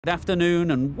Good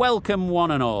afternoon and welcome one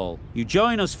and all. You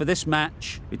join us for this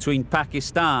match between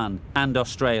Pakistan and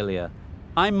Australia.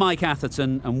 I'm Mike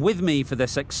Atherton, and with me for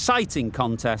this exciting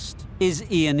contest is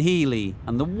Ian Healy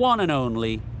and the one and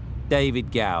only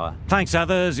David Gower. Thanks,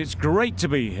 others. It's great to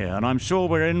be here, and I'm sure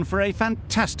we're in for a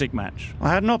fantastic match. I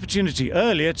had an opportunity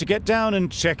earlier to get down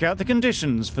and check out the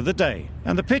conditions for the day,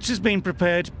 and the pitch has been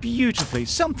prepared beautifully,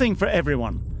 something for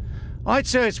everyone. I'd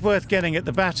say it's worth getting at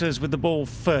the batters with the ball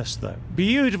first, though.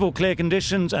 Beautiful clear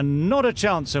conditions and not a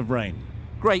chance of rain.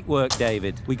 Great work,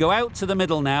 David. We go out to the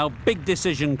middle now. Big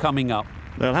decision coming up.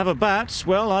 They'll have a bat.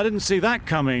 Well, I didn't see that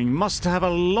coming. Must have a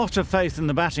lot of faith in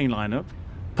the batting lineup.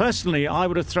 Personally, I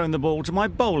would have thrown the ball to my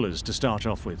bowlers to start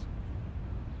off with.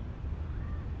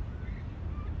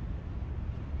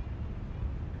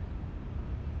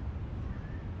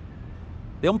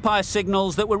 The umpire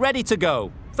signals that we're ready to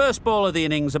go. First ball of the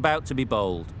innings about to be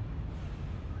bowled.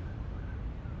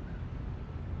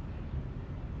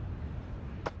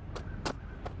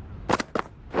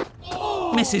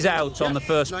 Misses out on the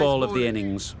first ball of the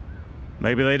innings.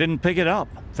 Maybe they didn't pick it up.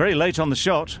 Very late on the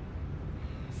shot.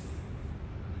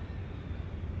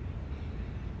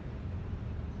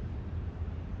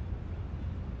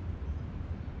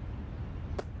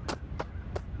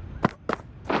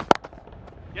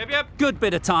 Good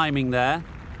bit of timing there.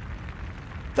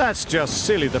 That's just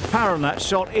silly. The power on that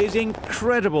shot is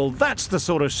incredible. That's the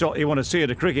sort of shot you want to see at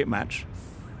a cricket match.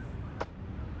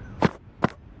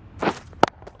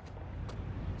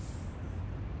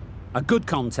 A good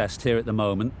contest here at the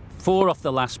moment. 4 off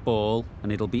the last ball,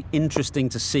 and it'll be interesting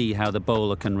to see how the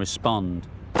bowler can respond.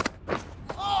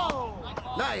 Oh,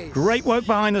 nice. Great work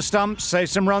behind the stumps. Save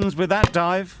some runs with that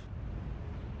dive.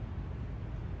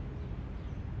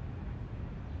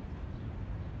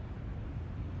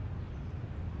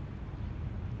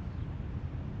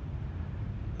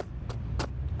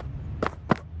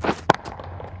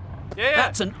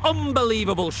 That's an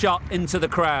unbelievable shot into the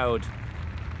crowd.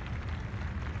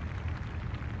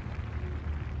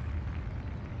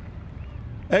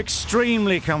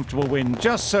 Extremely comfortable win,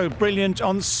 just so brilliant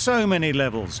on so many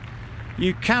levels.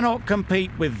 You cannot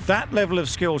compete with that level of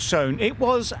skill shown. It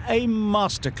was a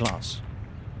masterclass.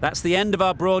 That's the end of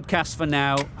our broadcast for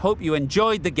now. Hope you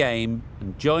enjoyed the game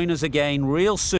and join us again real soon.